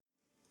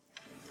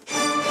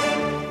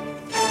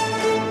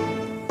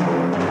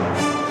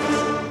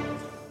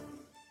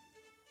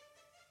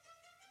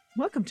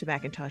Welcome to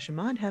Macintosh and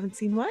Mod Haven't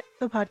Seen What?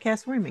 The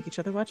podcast where we make each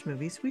other watch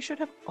movies we should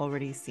have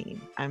already seen.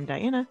 I'm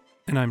Diana.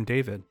 And I'm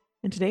David.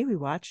 And today we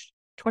watched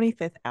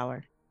 25th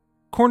Hour.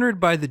 Cornered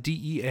by the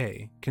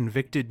DEA,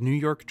 convicted New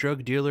York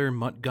drug dealer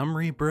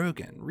Montgomery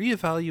Brogan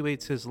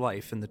reevaluates his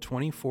life in the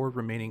 24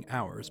 remaining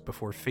hours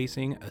before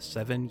facing a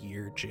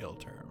 7-year jail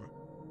term.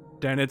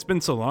 Dan, it's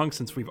been so long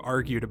since we've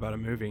argued about a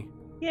movie.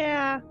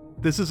 Yeah.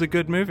 This is a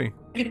good movie.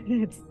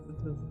 It's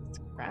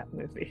a crap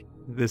movie.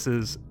 This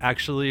is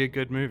actually a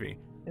good movie.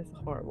 It's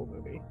a horrible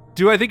movie.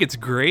 Do I think it's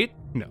great?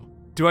 No.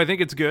 Do I think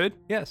it's good?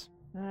 Yes.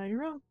 You're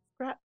wrong.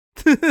 Crap.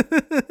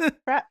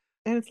 Crap.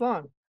 And it's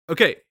long.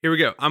 Okay, here we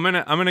go. I'm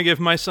gonna give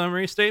my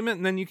summary statement,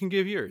 and then you can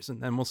give yours,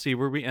 and then we'll see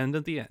where we end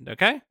at the end,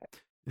 okay?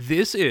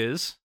 This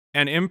is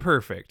an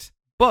imperfect,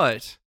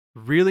 but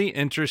really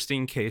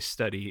interesting case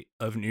study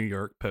of New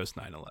York post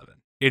 9/11.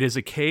 It is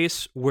a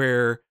case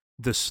where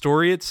the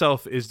story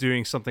itself is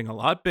doing something a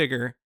lot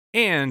bigger,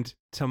 and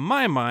to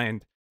my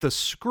mind, the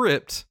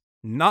script,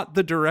 not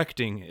the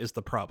directing, is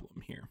the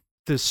problem here.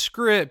 The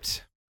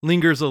script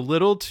lingers a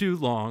little too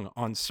long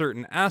on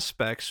certain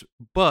aspects,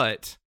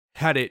 but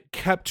had it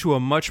kept to a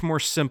much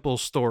more simple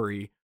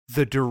story,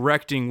 the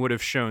directing would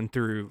have shown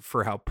through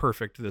for how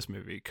perfect this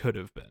movie could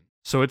have been.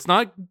 So it's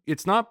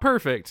not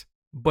perfect,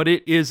 but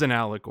it is an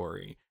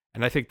allegory.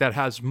 And I think that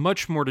has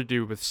much more to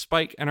do with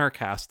Spike and our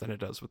cast than it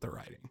does with the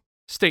writing.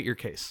 State your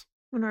case.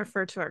 I'm going to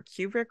refer to our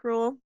Kubrick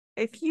rule.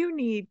 If you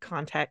need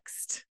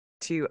context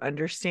to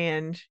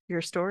understand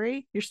your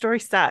story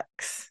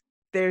sucks.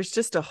 There's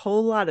just a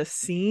whole lot of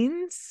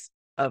scenes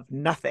of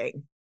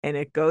nothing, and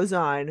it goes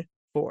on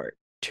for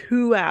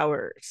 2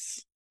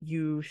 hours.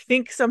 You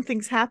think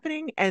something's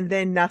happening, and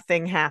then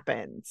nothing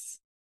happens.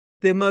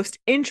 The most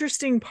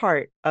interesting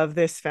part of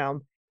this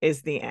film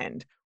is the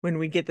end, when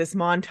we get this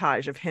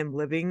montage of him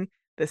living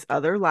this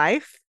other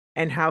life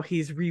and how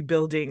he's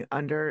rebuilding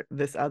under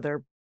this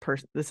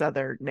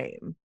other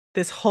name.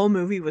 This whole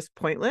movie was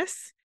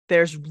pointless.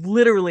 There's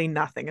literally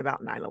nothing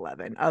about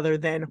 9/11 other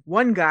than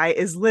one guy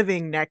is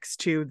living next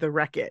to the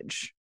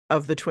wreckage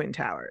of the Twin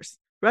Towers.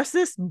 The rest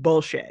of this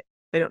bullshit.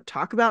 They don't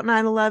talk about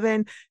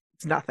 9/11.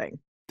 It's nothing.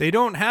 They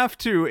don't have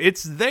to.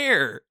 It's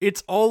there.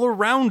 It's all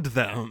around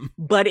them.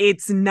 But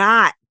it's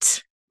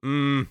not.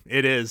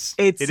 It is.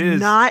 It's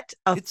not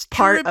a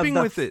part of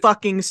the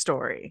fucking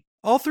story.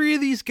 All three of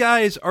these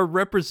guys are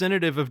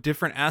representative of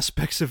different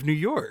aspects of New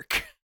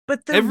York.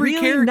 But they're Every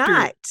really character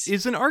not.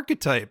 is an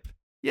archetype.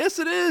 Yes,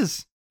 it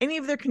is. Any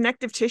of their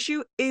connective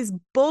tissue is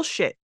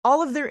bullshit.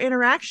 All of their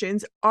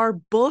interactions are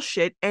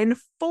bullshit and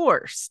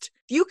forced.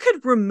 You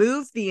could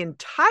remove the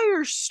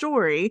entire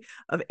story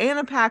of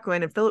Anna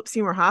Paquin and Philip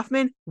Seymour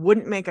Hoffman,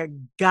 wouldn't make a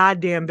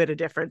goddamn bit of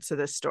difference to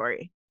this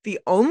story.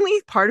 The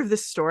only part of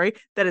this story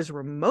that is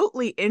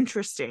remotely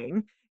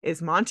interesting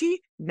is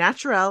Monty,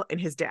 Naturel, and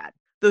his dad.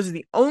 Those are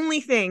the only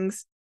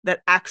things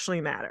that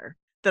actually matter,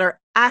 that are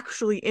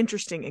actually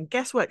interesting. And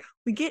guess what?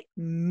 We get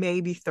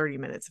maybe 30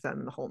 minutes of them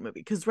in the whole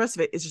movie, because the rest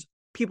of it is just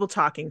people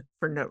talking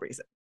for no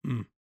reason.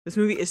 This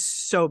movie is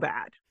so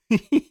bad.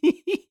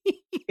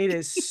 It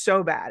is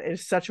so bad. It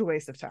is such a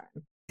waste of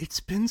time.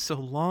 It's been so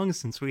long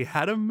since we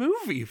had a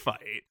movie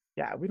fight.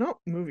 Yeah, we don't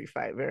movie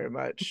fight very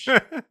much.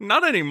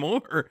 Not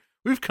anymore.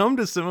 We've come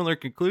to similar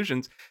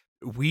conclusions.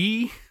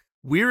 We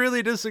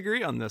really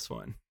disagree on this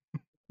one.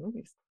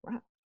 Movie's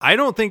crap. I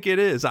don't think it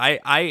is.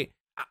 I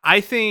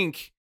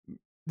think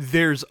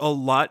there's a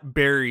lot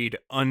buried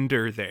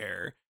under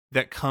there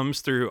that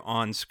comes through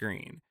on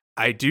screen.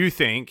 I do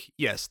think,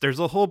 yes, there's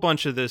a whole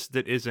bunch of this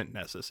that isn't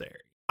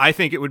necessary. I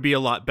think it would be a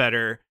lot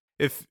better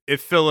if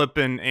Philip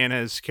and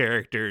Anna's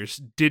characters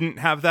didn't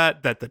have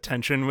that the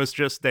tension was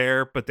just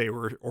there, but they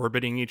were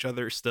orbiting each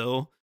other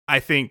still.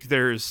 I think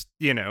there's,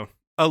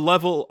 a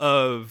level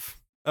of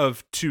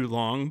too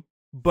long,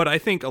 but I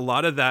think a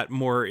lot of that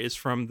more is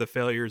from the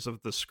failures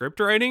of the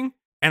script writing.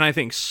 And I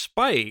think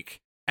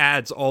Spike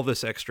adds all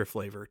this extra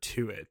flavor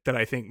to it that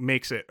I think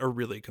makes it a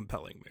really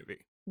compelling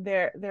movie.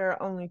 There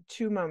are only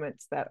 2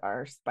 moments that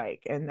are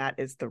Spike, and that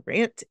is the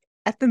rant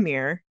at the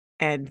mirror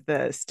and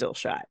the still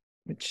shot,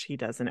 which he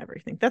does in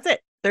everything. That's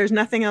it. There's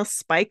nothing else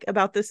Spike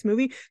about this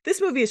movie.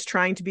 This movie is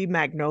trying to be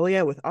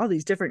Magnolia with all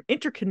these different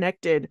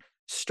interconnected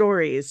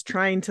stories,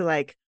 trying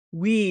to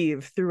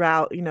weave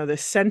throughout, the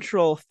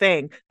central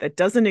thing that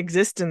doesn't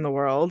exist in the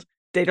world.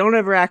 They don't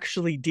ever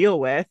actually deal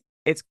with.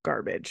 It's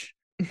garbage.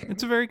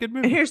 It's a very good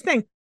movie. And here's the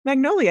thing.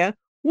 Magnolia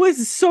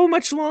was so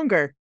much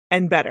longer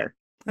and better.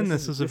 And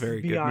this is a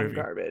very good movie.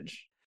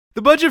 Garbage.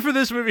 The budget for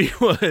this movie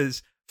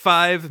was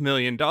 $5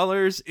 million.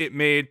 It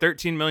made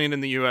 $13 million in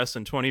the US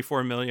and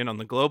 $24 million on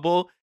the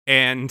global.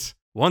 And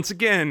once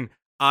again,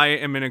 I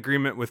am in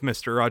agreement with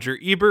Mr. Roger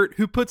Ebert,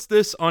 who puts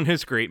this on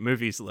his great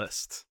movies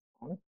list.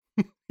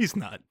 He's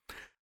not.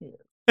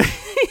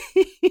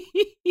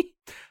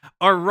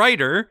 Our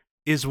writer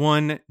is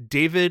one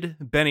David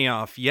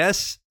Benioff.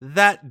 Yes,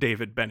 that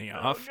David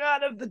Benioff. Oh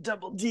God, of the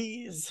double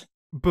D's.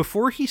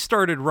 Before he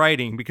started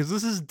writing, because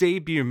this is his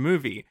debut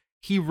movie,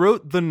 he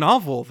wrote the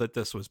novel that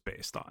this was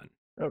based on.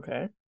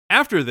 Okay.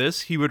 After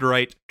this, he would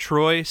write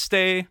Troy,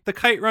 Stay, The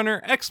Kite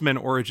Runner, X-Men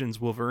Origins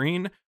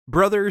Wolverine,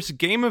 Brothers,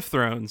 Game of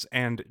Thrones,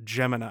 and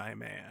Gemini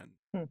Man.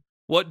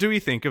 What do we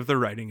think of the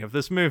writing of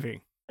this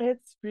movie?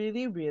 It's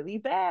really, really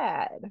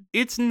bad.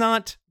 It's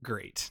not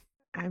great.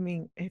 I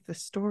mean, if the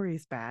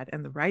story's bad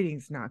and the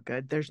writing's not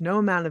good, there's no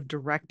amount of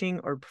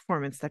directing or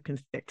performance that can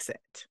fix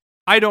it.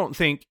 I don't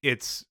think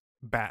it's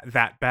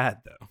that bad,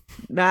 though.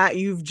 Matt,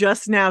 you've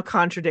just now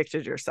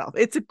contradicted yourself.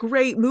 It's a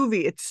great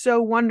movie. It's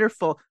so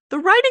wonderful. The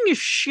writing is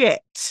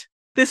shit.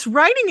 This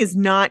writing is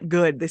not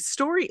good. This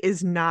story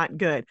is not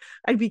good.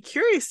 I'd be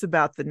curious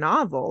about the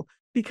novel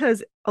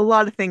because a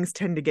lot of things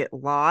tend to get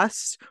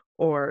lost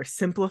or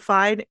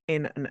simplified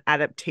in an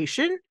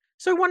adaptation.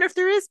 So I wonder if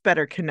there is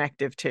better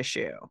connective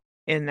tissue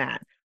in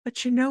that.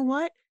 But you know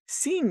what?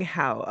 Seeing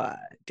how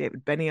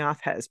David Benioff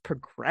has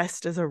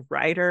progressed as a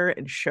writer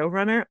and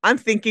showrunner, I'm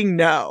thinking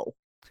no.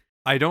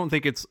 I don't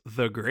think it's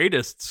the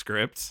greatest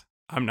script.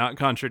 I'm not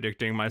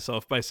contradicting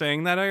myself by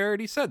saying that. I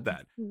already said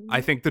that.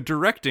 I think the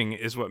directing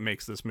is what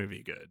makes this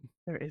movie good.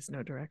 There is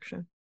no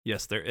direction.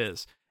 Yes, there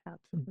is.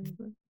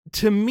 Absolutely.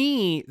 To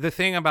me, the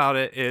thing about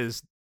it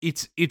is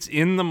it's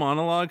in the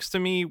monologues to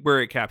me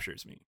where it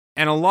captures me.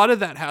 And a lot of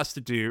that has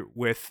to do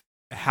with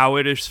how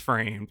it is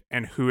framed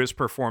and who is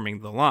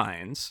performing the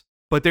lines.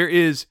 But there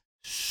is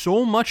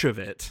so much of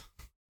it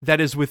that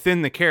is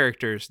within the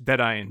characters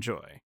that I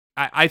enjoy.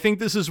 I think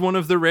this is one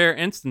of the rare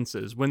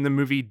instances when the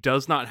movie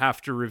does not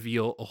have to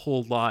reveal a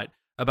whole lot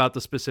about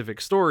the specific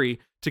story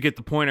to get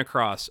the point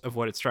across of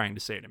what it's trying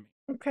to say to me.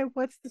 Okay,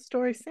 what's the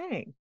story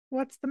saying?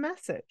 What's the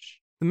message?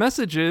 The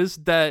message is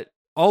that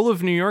all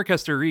of New York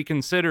has to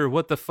reconsider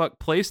what the fuck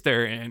place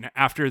they're in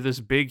after this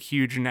big,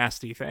 huge,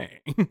 nasty thing.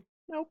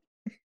 Nope.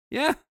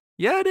 Yeah,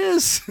 it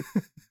is.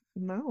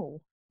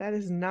 No, that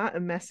is not a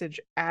message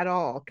at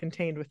all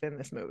contained within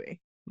this movie.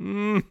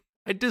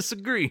 I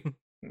disagree.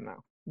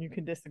 No, you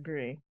can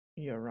disagree.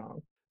 You're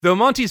wrong. Though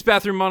Monty's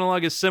bathroom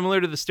monologue is similar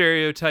to the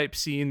stereotype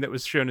scene that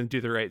was shown in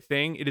Do the Right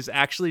Thing, it is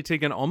actually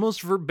taken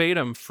almost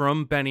verbatim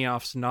from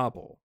Benioff's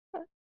novel.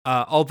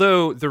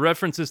 Although the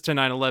references to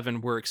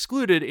 9/11 were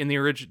excluded in the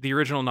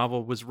original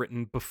novel was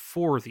written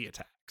before the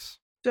attacks.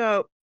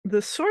 So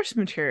the source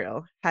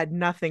material had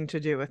nothing to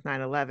do with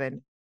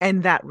 9/11,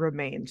 and that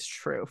remains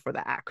true for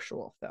the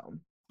actual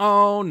film.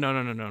 Oh,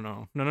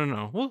 no.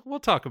 We'll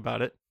talk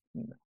about it.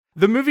 No.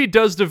 The movie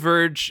does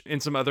diverge in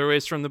some other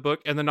ways from the book.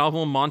 In the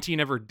novel, Monty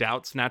never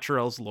doubts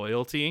Naturelle's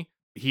loyalty.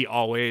 He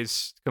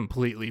always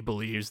completely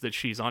believes that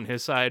she's on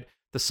his side.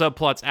 The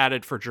subplot's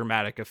added for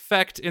dramatic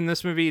effect in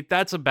this movie.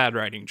 That's a bad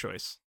writing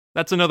choice.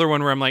 That's another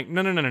one where I'm like,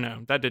 no.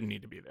 That didn't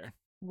need to be there.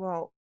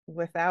 Well,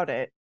 without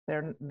it,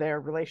 their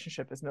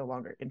relationship is no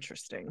longer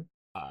interesting.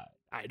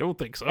 I don't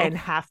think so. And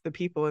half the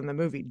people in the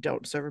movie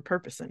don't serve a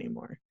purpose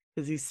anymore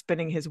because he's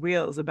spinning his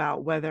wheels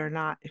about whether or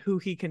not who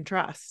he can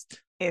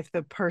trust. If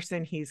the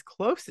person he's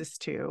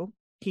closest to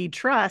he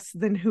trusts,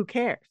 then who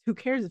cares? Who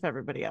cares if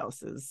everybody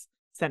else is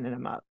sending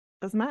him up?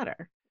 Doesn't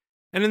matter.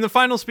 And in the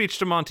final speech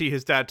to Monty,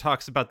 his dad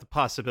talks about the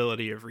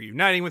possibility of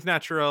reuniting with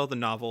Naturelle. The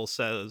novel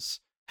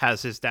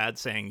has his dad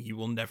saying, "You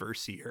will never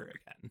see her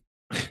again."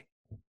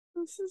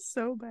 This is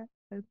so bad.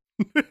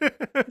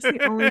 It's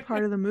the only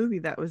part of the movie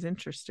that was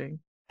interesting.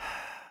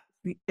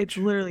 It's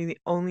literally the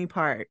only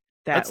part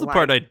that's the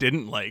part I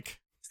didn't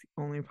like. It's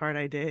the only part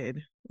I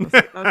did. I was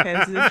like, okay,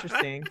 this is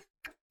interesting.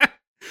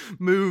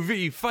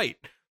 Movie fight.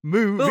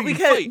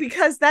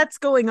 Because that's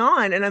going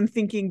on, and I'm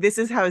thinking this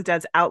is how his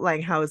dad's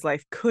outlining how his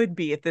life could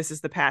be if this is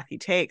the path he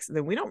takes, and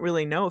then we don't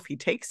really know if he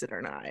takes it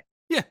or not.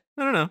 Yeah,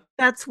 I don't know.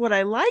 That's what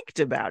I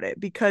liked about it,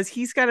 because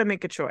he's got to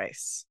make a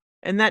choice,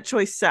 and that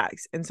choice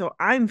sucks. And so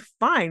I'm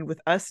fine with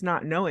us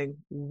not knowing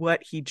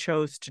what he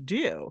chose to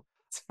do.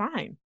 It's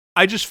fine.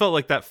 I just felt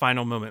like that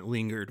final moment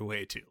lingered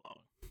way too long.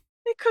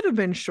 It could have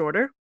been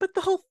shorter, but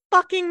the whole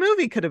fucking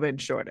movie could have been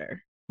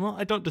shorter. Well,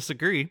 I don't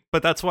disagree,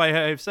 but that's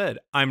why I've said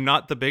I'm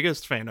not the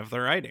biggest fan of the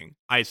writing.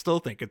 I still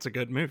think it's a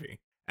good movie.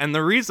 And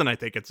the reason I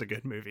think it's a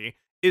good movie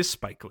is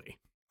Spike Lee,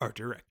 our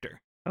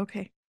director.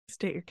 Okay,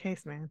 state your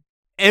case, man.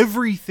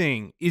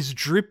 Everything is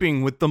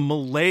dripping with the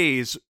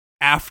malaise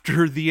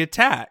after the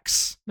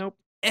attacks. Nope.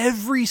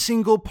 Every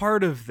single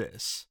part of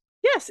this.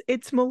 Yes,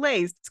 it's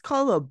malaise. It's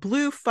called a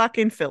blue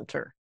fucking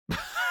filter.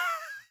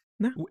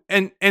 No.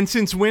 And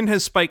since when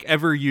has Spike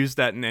ever used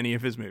that in any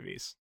of his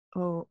movies?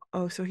 Oh,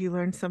 so he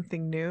learned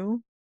something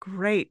new?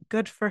 Great.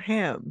 Good for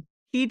him.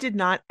 He did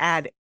not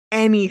add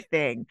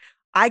anything.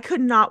 I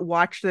could not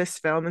watch this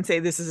film and say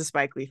this is a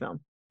Spike Lee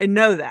film and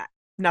know that.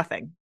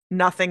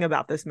 Nothing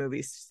about this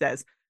movie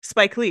says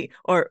Spike Lee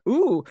or,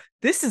 ooh,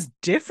 this is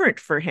different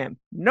for him.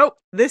 Nope.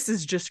 This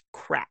is just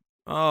crap.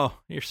 Oh,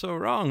 you're so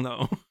wrong,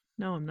 though.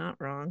 No, I'm not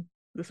wrong.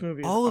 This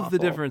movie is all of awful.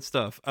 The different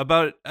stuff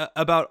about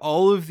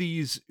all of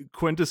these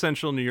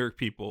quintessential New York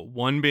people,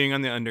 one being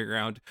on the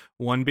underground,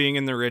 one being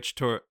in the rich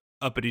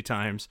uppity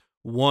times,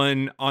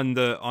 one on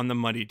the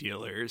muddy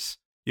dealers.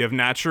 You have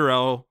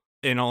Naturelle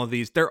in all of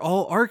these. They're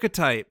all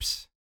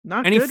archetypes.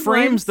 Not and good he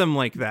frames ones. them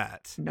like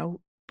that.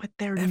 No, But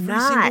they're Every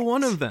not. single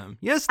one of them.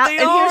 Yes, they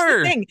and are.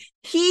 Here's the thing.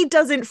 He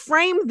doesn't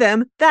frame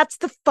them. That's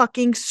the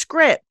fucking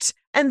script.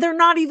 And they're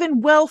not even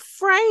well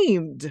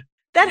framed.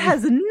 That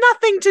has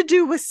nothing to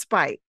do with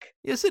Spike.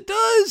 Yes, it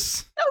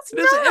does. No, it's It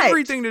has not.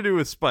 everything to do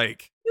with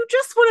Spike. You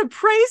just want to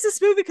praise this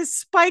movie because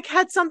Spike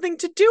had something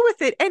to do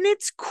with it, and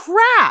it's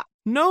crap.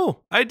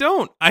 No, I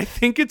don't. I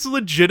think it's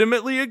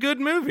legitimately a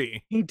good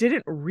movie. He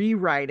didn't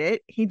rewrite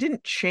it. He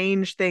didn't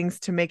change things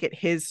to make it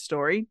his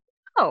story.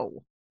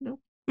 No.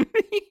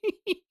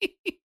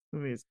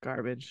 Movie is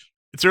garbage.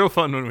 It's real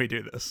fun when we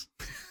do this.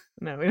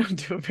 No, we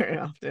don't do it very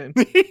often.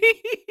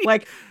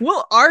 Like,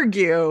 we'll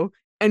argue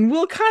and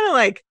we'll kind of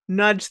like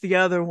nudge the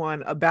other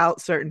one about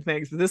certain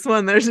things. But this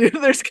one, there's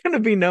going to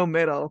be no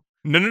middle.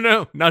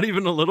 No, not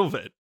even a little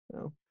bit.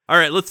 No. All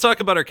right, let's talk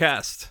about our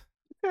cast.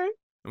 Okay.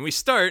 And we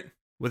start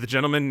with a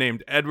gentleman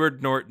named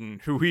Edward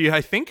Norton, who we,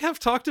 I think, have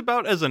talked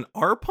about as an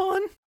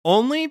Arpon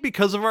only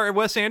because of our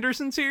Wes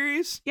Anderson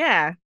series.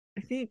 Yeah,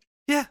 I think.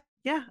 Yeah.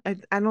 Yeah,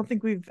 I don't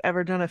think we've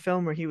ever done a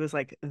film where he was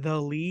like the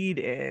lead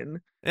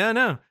in. Yeah,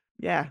 no.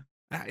 Yeah.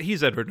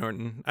 He's Edward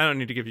Norton. I don't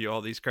need to give you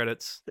all these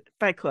credits.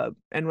 Fight Club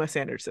and Wes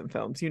Anderson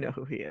films. You know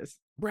who he is.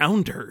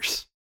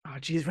 Rounders. Oh,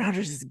 geez,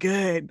 Rounders is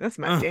good. That's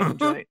my damn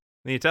joint.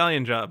 The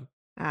Italian Job.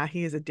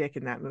 He is a dick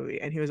in that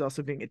movie, and he was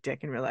also being a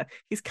dick in real life.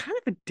 He's kind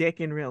of a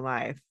dick in real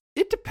life.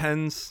 It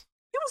depends.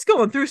 He was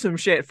going through some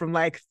shit from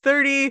like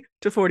 30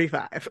 to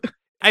 45.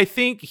 I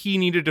think he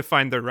needed to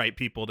find the right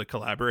people to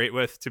collaborate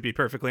with, to be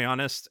perfectly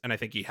honest, and I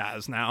think he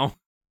has now.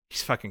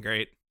 He's fucking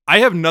great. I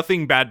have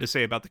nothing bad to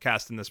say about the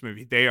cast in this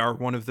movie. They are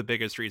one of the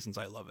biggest reasons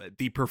I love it.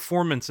 The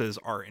performances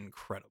are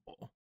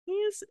incredible. He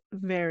is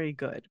very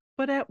good.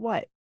 But at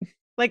what?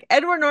 Like,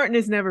 Edward Norton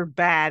is never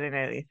bad in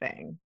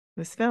anything.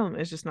 This film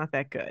is just not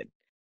that good.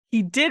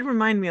 He did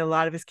remind me a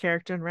lot of his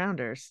character in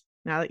Rounders,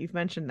 now that you've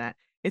mentioned that.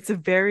 It's a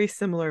very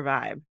similar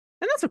vibe, and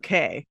that's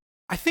okay.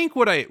 I think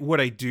what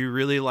I do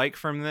really like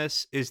from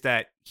this is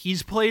that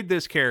he's played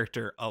this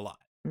character a lot.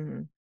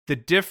 Mm-hmm. The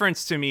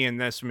difference to me in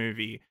this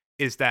movie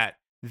is that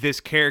this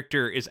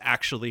character is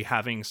actually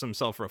having some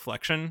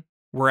self-reflection,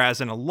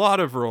 whereas in a lot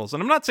of roles,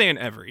 and I'm not saying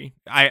every,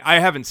 I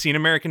haven't seen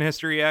American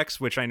History X,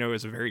 which I know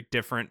is a very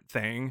different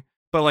thing,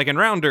 but like in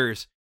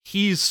Rounders,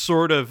 he's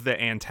sort of the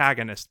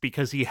antagonist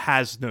because he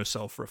has no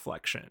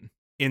self-reflection.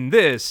 In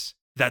this,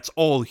 that's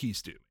all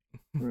he's doing.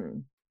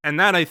 Mm. And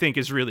that, I think,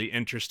 is really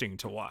interesting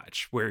to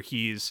watch, where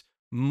he's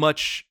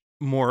much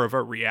more of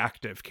a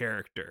reactive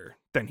character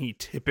than he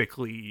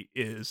typically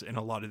is in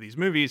a lot of these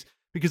movies,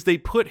 because they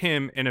put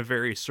him in a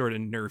very sort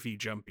of nervy,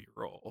 jumpy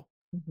role.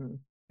 Mm-hmm.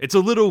 It's a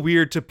little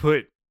weird to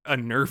put a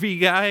nervy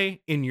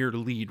guy in your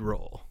lead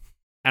role.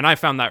 And I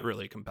found that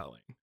really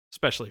compelling,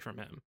 especially from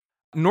him.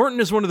 Norton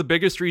is one of the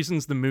biggest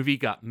reasons the movie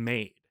got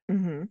made.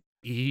 Mm-hmm.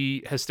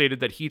 He has stated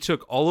that he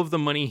took all of the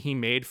money he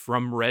made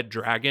from Red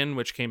Dragon,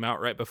 which came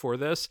out right before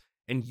this,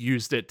 and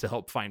used it to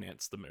help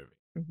finance the movie.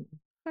 Mm-hmm.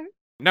 Okay.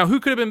 Now, who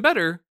could have been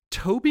better?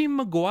 Tobey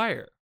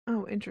Maguire.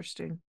 Oh,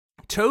 interesting.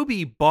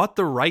 Tobey bought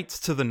the rights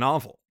to the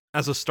novel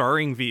as a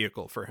starring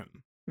vehicle for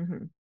him.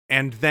 Mm-hmm.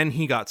 And then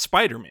he got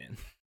Spider-Man.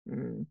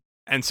 Mm.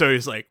 And so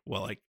he's like,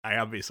 well, I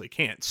obviously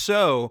can't.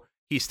 So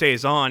he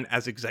stays on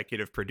as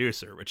executive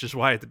producer, which is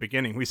why at the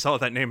beginning we saw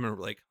that name and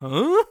we're like,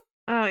 huh?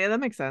 Oh, yeah, that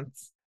makes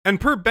sense. And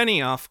per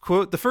Benioff,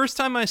 quote, "The first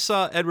time I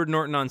saw Edward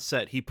Norton on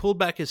set, he pulled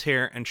back his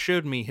hair and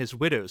showed me his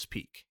widow's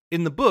peak.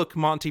 In the book,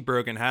 Monty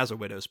Brogan has a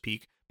widow's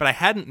peak, but I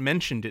hadn't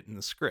mentioned it in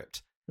the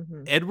script.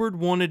 Mm-hmm. Edward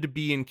wanted to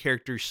be in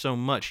character so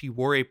much, he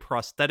wore a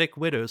prosthetic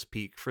widow's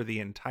peak for the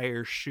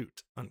entire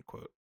shoot,"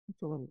 unquote.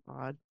 It's a little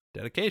odd.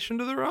 Dedication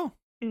to the role.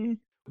 Mm.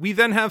 We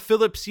then have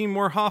Philip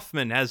Seymour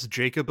Hoffman as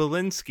Jacob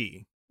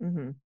Alinsky.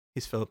 Mm-hmm.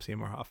 He's Philip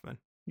Seymour Hoffman.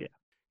 Yeah.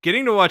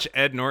 Getting to watch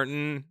Ed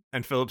Norton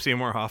and Philip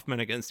Seymour Hoffman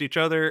against each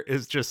other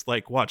is just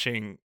like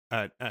watching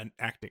an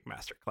acting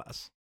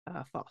masterclass.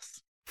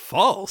 False.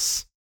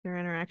 False? Their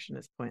interaction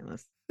is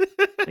pointless.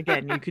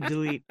 Again, you could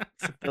delete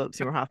Philip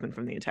Seymour Hoffman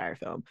from the entire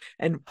film.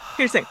 And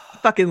here's the thing,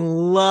 fucking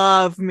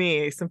love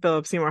me some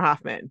Philip Seymour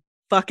Hoffman.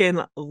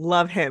 Fucking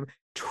love him.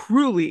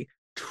 Truly,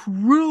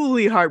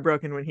 truly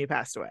heartbroken when he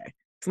passed away.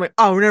 So I'm like,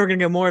 oh, we're never gonna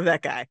get more of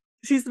that guy.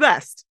 He's the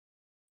best.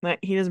 Like,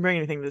 he doesn't bring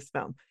anything to this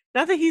film.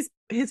 Not that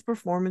his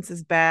performance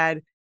is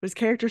bad, but his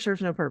character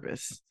serves no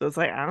purpose. So it's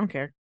like, I don't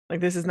care.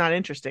 Like, this is not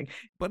interesting.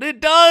 But it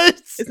does.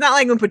 It's not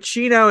like when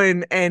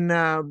Pacino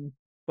and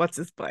what's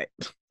his play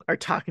are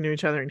talking to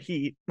each other in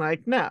Heat.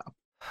 Like, no.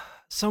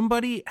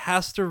 Somebody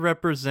has to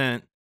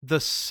represent the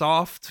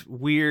soft,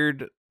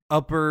 weird,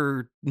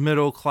 upper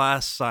middle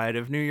class side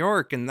of New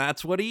York, and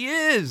that's what he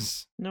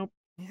is. Nope.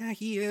 Yeah,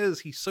 he is.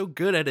 He's so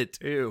good at it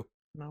too.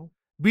 No.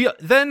 We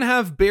then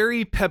have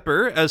Barry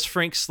Pepper as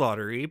Frank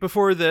Slattery.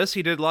 Before this,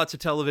 he did lots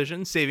of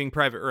television: Saving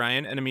Private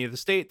Ryan, Enemy of the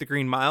State, The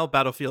Green Mile,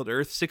 Battlefield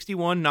Earth,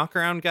 61,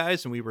 Knockaround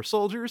Guys, and We Were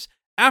Soldiers.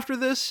 After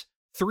this,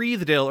 3,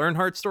 The Dale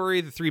Earnhardt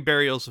Story, The 3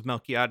 Burials of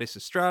Melquiades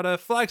Estrada,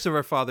 Flags of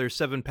Our Fathers,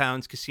 7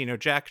 Pounds, Casino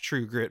Jack,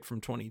 True Grit from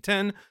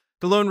 2010,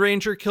 The Lone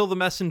Ranger, Kill the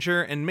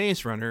Messenger, and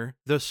Maze Runner,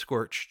 The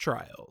Scorch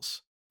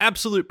Trials.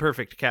 Absolute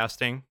perfect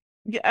casting.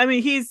 Yeah, I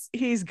mean,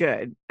 he's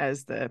good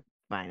as the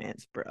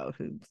finance bro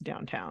who's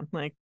downtown.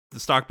 Like, The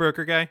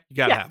stockbroker guy, you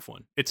gotta Yeah. have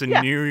one. It's a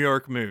Yeah. New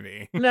York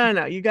movie.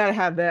 no, you gotta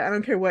have that. I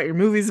don't care what your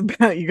movie's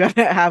about. You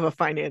gotta have a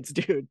finance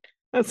dude.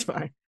 That's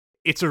fine.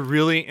 It's a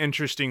really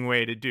interesting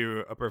way to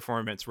do a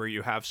performance where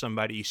you have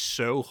somebody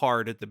so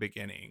hard at the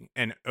beginning,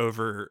 and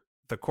over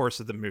the course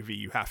of the movie,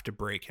 you have to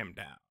break him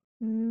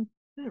down.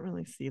 I didn't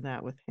really see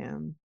that with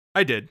him.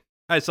 I did.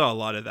 I saw a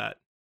lot of that.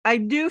 I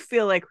do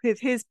feel like with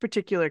his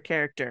particular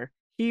character,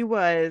 there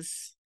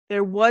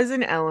was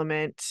an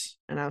element,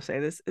 and I'll say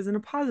this is in a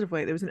positive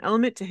way. There was an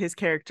element to his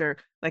character,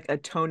 like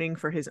atoning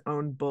for his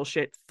own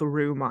bullshit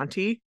through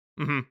Monty.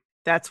 Mm-hmm.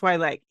 That's why,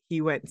 like, he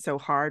went so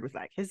hard with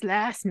like his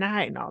last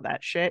night and all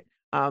that shit.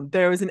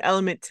 There was an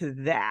element to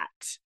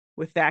that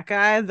with that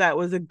guy that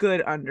was a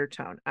good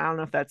undertone. I don't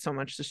know if that's so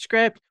much the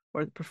script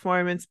or the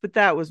performance, but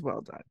that was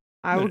well done.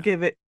 I will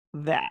give it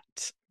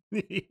that.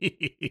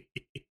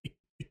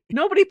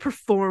 Nobody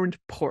performed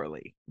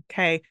poorly,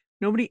 okay?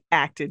 Nobody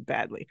acted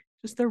badly.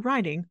 Just their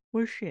writing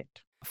was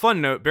shit.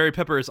 Fun note, Barry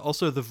Pepper is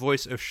also the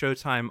voice of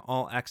Showtime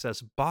All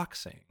Access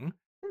Boxing.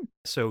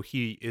 So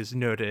he is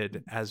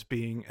noted as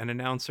being an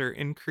announcer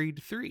in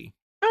Creed 3.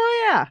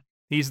 Oh, yeah.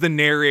 He's the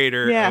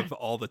narrator of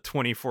all the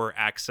 24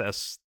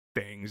 access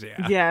things,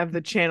 yeah. Yeah,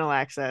 the channel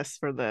access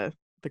for the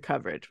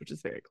coverage, which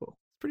is very cool.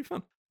 It's pretty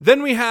fun.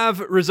 Then we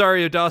have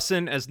Rosario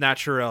Dawson as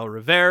Naturel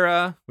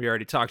Rivera. We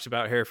already talked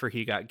about her for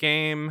He Got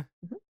Game.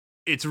 Mm-hmm.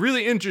 It's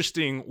really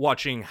interesting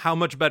watching how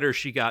much better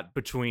she got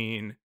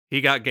between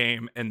He Got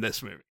Game and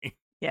this movie.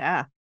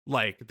 Yeah.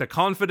 Like, the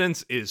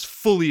confidence is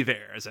fully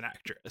there as an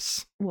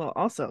actress. Well,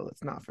 also,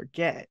 let's not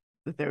forget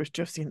that there was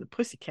Josie and the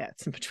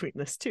Pussycats in between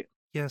this, too.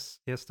 Yes,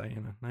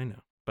 Diana, I know.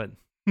 But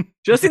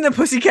Josie and the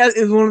Pussycats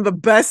is one of the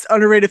best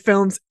underrated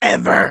films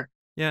ever.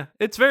 Yeah,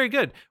 it's very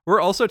good.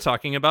 We're also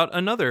talking about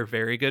another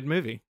very good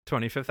movie,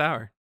 25th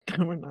Hour.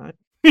 No, we're not.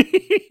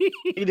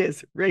 It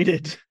is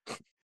rated.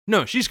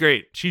 No, she's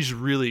great. She's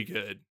really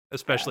good,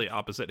 especially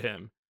opposite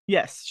him.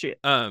 Yes, she is.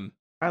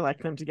 I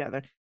like them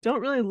together.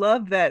 Don't really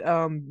love that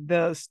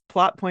the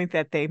plot point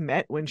that they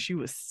met when she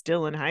was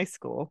still in high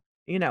school.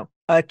 You know,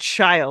 a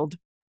child.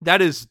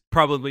 That is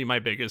probably my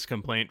biggest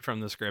complaint from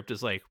the script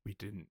is like,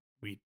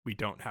 we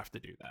don't have to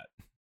do that.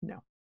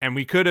 No. And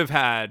we could have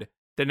had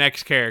the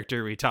next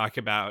character we talk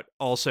about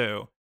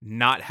also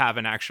not have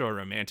an actual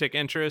romantic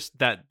interest,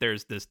 that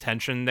there's this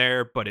tension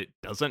there, but it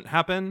doesn't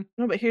happen.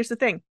 No, but here's the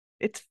thing.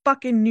 It's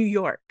fucking New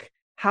York.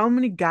 How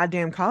many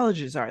goddamn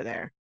colleges are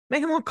there?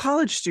 Make them all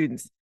college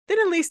students. Then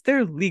at least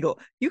they're legal.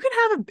 You can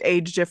have an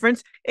age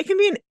difference. It can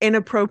be an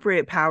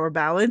inappropriate power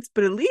balance,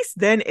 but at least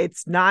then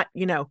it's not,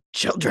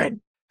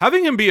 children.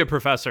 Having him be a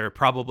professor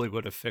probably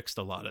would have fixed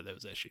a lot of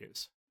those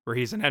issues, where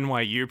he's an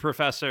NYU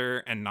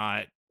professor and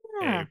not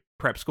a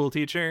prep school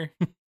teacher.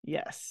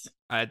 Yes.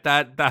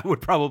 That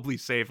would probably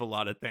save a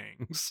lot of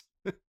things.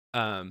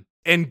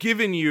 And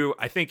given you,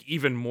 I think,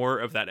 even more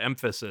of that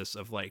emphasis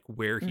of like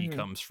where he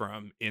comes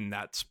from in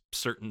that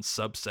certain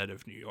subset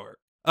of New York.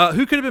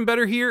 Who could have been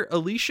better here?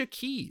 Alicia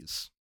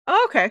Keys.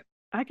 Oh, okay.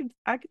 I could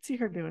see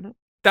her doing it.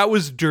 That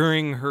was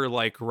during her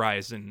like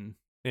rise in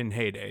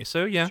heyday.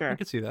 So yeah, sure. I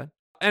could see that.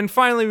 And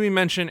finally, we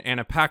mention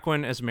Anna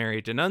Paquin as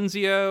Mary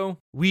D'Annunzio.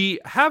 We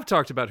have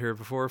talked about her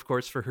before, of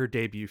course, for her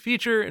debut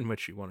feature in which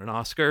she won an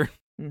Oscar,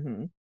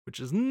 which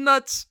is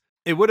nuts.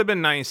 It would have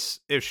been nice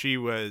if she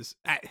was,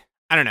 I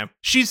don't know.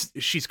 She's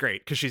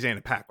great because she's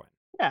Anna Paquin.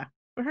 Yeah,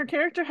 but her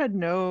character had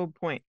no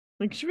point.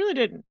 Like, she really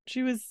didn't.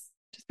 She was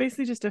just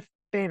basically just a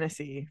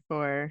fantasy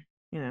for,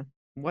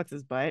 what's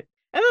his butt.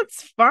 And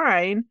that's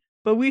fine,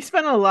 but we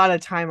spent a lot of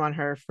time on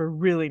her for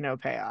really no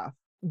payoff.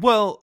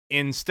 Well,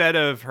 instead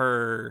of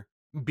her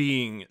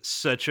being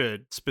such a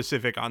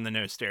specific on the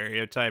nose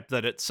stereotype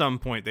that at some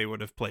point they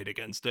would have played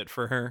against it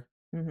for her,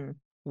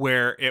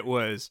 where it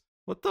was,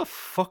 what the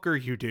fuck are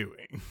you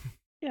doing?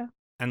 Yeah.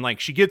 And like,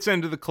 she gets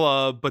into the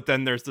club, but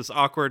then there's this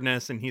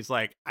awkwardness and he's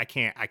like, I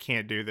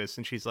can't do this.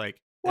 And she's like,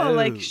 well,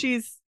 like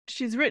she's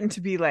written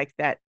to be like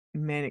that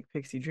manic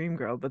pixie dream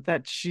girl,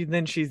 but she's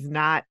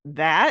not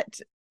that.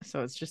 So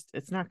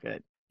it's not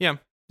good. Yeah.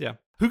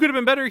 Who could have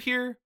been better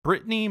here?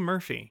 Brittany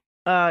Murphy.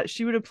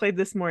 She would have played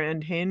this more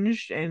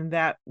unhinged, and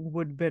that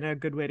would have been a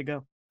good way to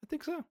go. I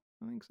think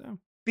so.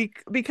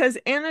 Because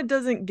Anna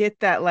doesn't get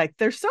that, like,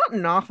 there's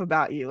something off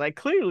about you. Like,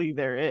 clearly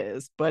there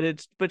is,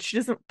 but she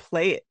doesn't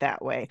play it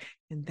that way.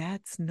 And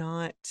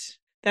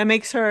that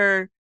makes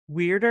her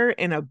weirder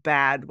in a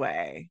bad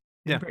way.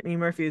 Yeah. And Brittany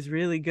Murphy is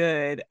really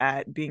good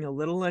at being a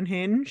little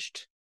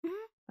unhinged.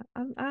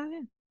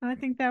 I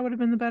think that would have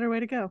been the better way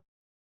to go.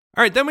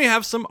 All right, then we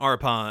have some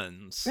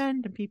RPONs.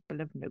 Random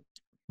people of note.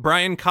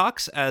 Brian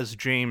Cox as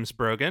James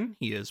Brogan.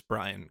 He is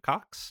Brian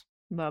Cox.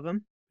 Love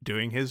him.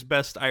 Doing his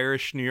best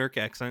Irish New York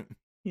accent.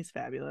 He's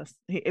fabulous.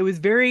 It was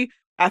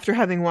after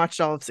having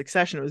watched all of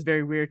Succession, it was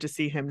very weird to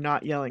see him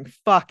not yelling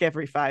fuck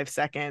every 5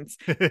 seconds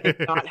and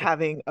not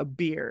having a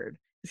beard.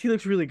 He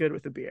looks really good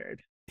with a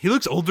beard. He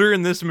looks older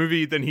in this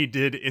movie than he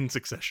did in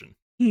Succession.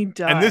 He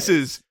does. And this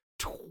is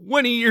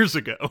 20 years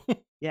ago.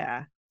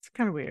 Yeah, it's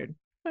kind of weird.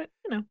 But,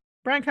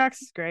 Brian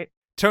Cox is great.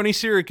 Tony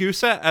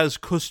Siragusa as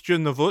Kostya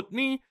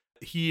Novotny.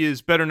 He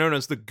is better known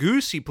as the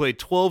Goose. He played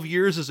 12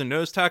 years as a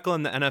nose tackle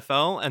in the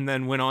NFL and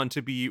then went on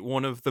to be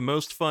one of the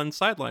most fun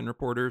sideline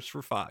reporters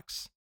for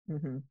Fox.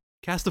 Mm-hmm.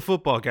 Cast a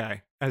football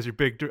guy as your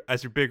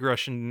big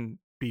Russian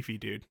beefy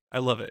dude. I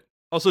love it.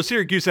 Also,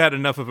 Syracuse had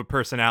enough of a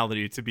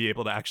personality to be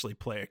able to actually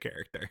play a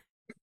character.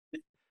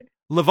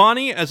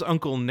 Lavani as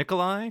Uncle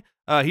Nikolai.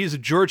 He's a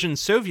Georgian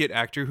Soviet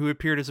actor who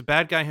appeared as a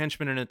bad guy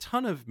henchman in a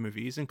ton of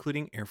movies,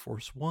 including Air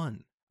Force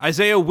One.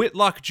 Isaiah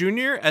Whitlock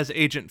Jr. as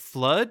Agent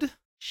Flood.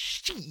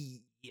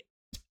 Shit.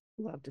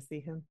 Love to see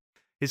him.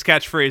 His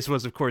catchphrase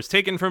was, of course,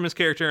 taken from his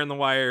character in The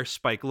Wire.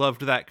 Spike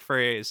loved that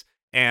phrase.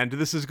 And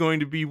this is going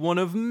to be one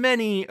of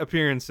many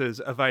appearances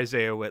of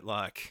Isaiah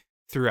Whitlock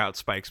throughout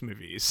Spike's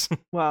movies.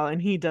 Well,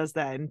 and he does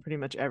that in pretty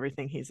much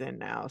everything he's in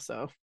now,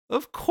 so.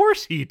 Of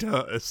course he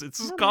does. It's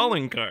his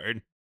calling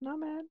card. Not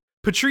mad.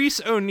 Patrice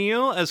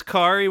O'Neal as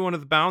Kari, one of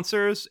the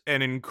bouncers.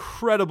 An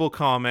incredible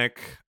comic.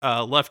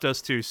 Left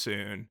us too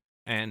soon.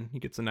 And he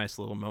gets a nice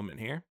little moment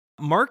here.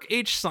 Mark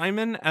H.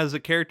 Simon as a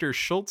character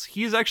Schultz.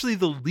 He is actually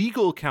the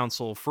legal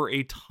counsel for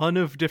a ton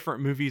of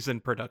different movies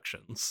and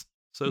productions.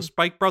 So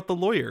Spike brought the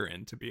lawyer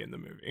in to be in the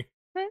movie.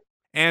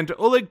 And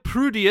Oleg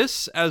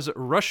Prudius as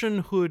Russian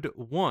Hood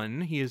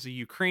 1. He is a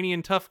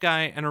Ukrainian tough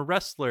guy and a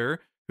wrestler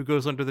who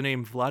goes under the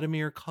name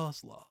Vladimir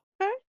Kozlov.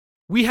 Okay.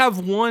 We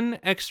have one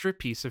extra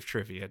piece of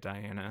trivia,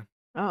 Diana.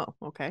 Oh,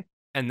 okay.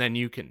 And then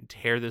you can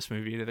tear this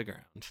movie to the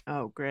ground.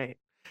 Oh, great.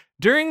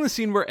 During the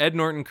scene where Ed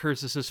Norton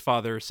curses his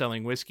father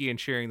selling whiskey and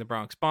cheering the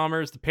Bronx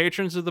Bombers, the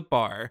patrons of the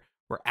bar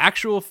were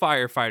actual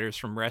firefighters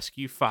from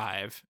Rescue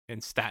 5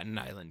 in Staten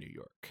Island, New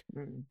York.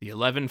 The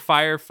 11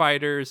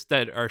 firefighters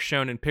that are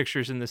shown in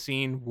pictures in the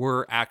scene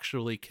were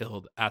actually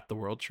killed at the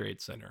World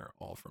Trade Center,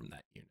 all from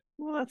that unit.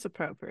 Well, that's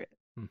appropriate.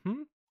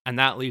 And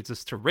that leads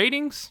us to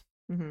ratings.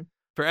 Mm-hmm.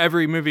 For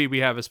every movie, we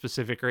have a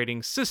specific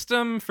rating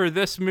system. For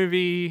this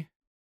movie,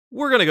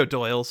 we're going to go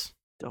Doyles.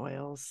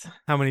 Doyles.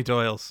 How many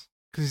Doyles?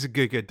 Because he's a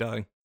good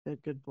dog.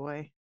 Good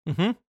boy.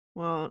 Mm-hmm.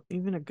 Well,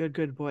 even a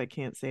good boy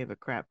can't save a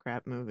crap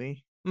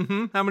movie.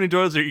 Mm-hmm. How many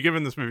Doyles are you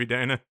giving this movie,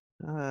 Diana?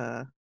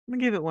 I'm gonna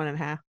give it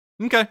 1.5.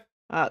 Okay.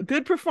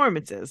 Good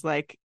performances.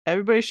 Like,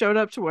 everybody showed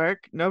up to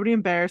work. Nobody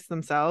embarrassed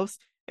themselves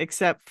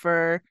except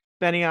for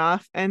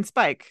Benioff and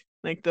Spike.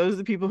 Like, those are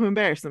the people who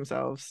embarrass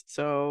themselves.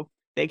 So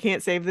they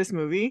can't save this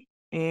movie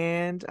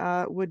and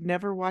would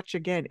never watch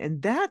again.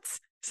 And that's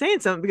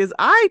saying something, because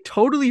I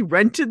totally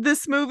rented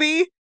this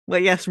movie.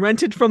 Like, yes,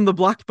 rented from the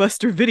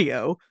Blockbuster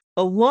Video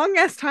a long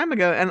ass time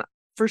ago. And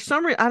for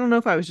some reason, I don't know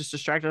if I was just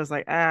distracted. I was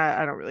like,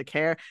 I don't really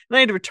care. And I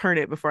had to return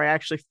it before I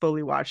actually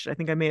fully watched it. I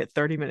think I made it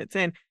 30 minutes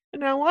in.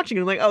 And now watching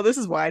it, I'm like, oh, this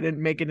is why I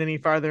didn't make it any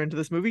farther into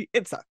this movie.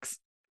 It sucks.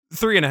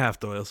 3.5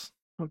 Doyles.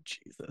 Oh,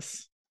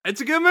 Jesus.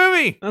 It's a good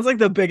movie. That's like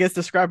the biggest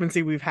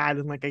discrepancy we've had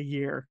in like a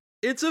year.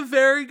 It's a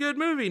very good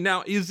movie.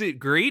 Now, is it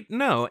great?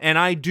 No. And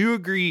I do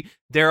agree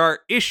there are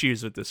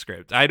issues with the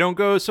script. I don't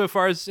go so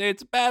far as to say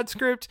it's a bad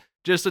script,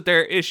 just that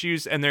there are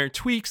issues and there are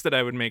tweaks that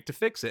I would make to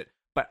fix it.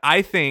 But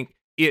I think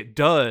it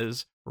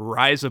does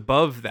rise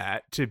above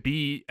that to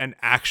be an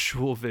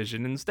actual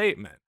vision and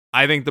statement.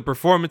 I think the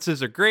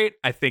performances are great.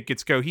 I think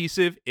it's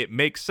cohesive. It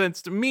makes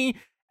sense to me.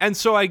 And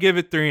so I give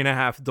it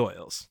 3.5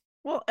 Doyles.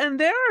 Well, and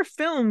there are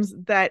films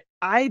that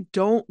I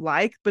don't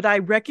like, but I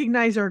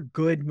recognize are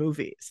good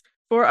movies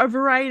for a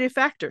variety of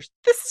factors.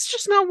 This is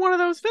just not one of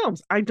those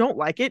films. I don't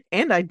like it,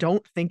 and I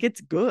don't think it's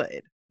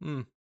good.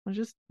 I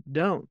just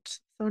don't.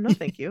 So no,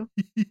 thank you.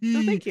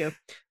 No, thank you.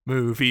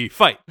 Movie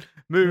fight.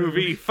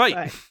 Movie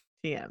fight.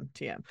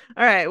 TM.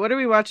 All right, what are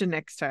we watching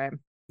next time?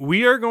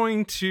 We are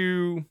going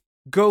to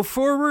go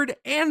forward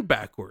and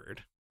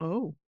backward.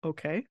 Oh,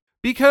 okay.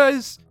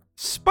 Because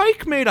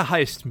Spike made a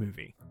heist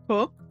movie.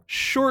 Cool.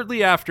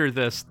 Shortly after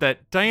this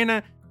that,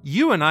 Diana,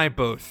 you and I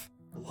both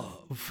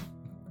love.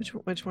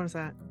 Which one is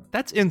that?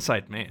 That's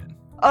Inside Man.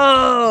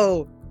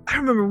 Oh, I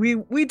remember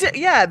we did.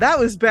 Yeah, that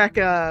was back.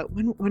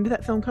 When did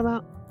that film come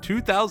out?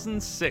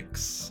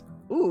 2006.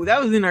 Ooh, that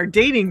was in our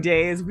dating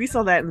days. We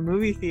saw that in the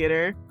movie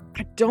theater.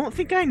 I don't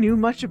think I knew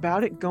much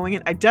about it going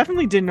in. I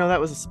definitely didn't know that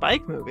was a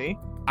Spike movie.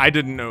 I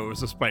didn't know it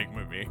was a Spike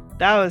movie.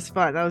 That was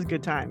fun. That was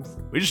good times.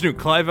 We just knew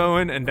Clive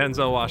Owen and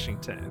Denzel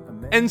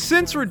Washington. And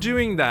since we're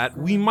doing that,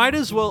 we might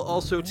as well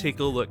also take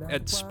a look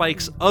at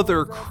Spike's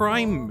other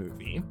crime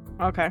movie.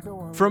 Okay.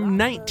 From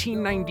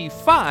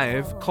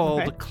 1995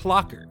 called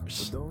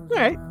Clockers. All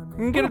right. We're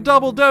going to get a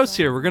double dose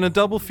here. We're going to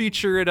double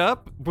feature it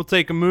up. We'll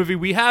take a movie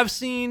we have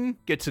seen,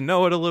 get to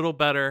know it a little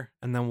better,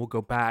 and then we'll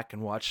go back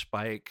and watch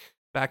Spike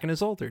back in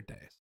his older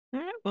days. All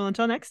right. Well,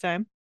 until next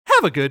time.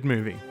 Have a good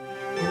movie.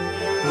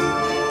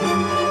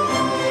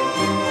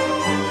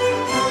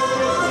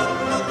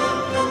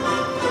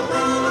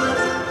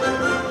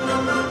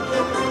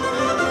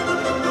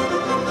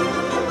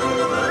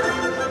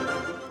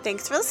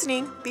 Thanks for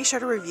listening. Be sure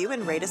to review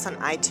and rate us on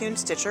iTunes,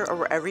 Stitcher, or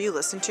wherever you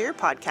listen to your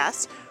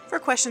podcast. For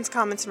questions,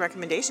 comments, and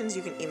recommendations,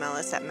 you can email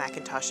us at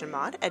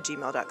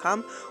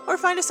macintoshandmod@gmail.com or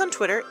find us on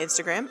Twitter,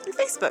 Instagram, and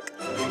Facebook.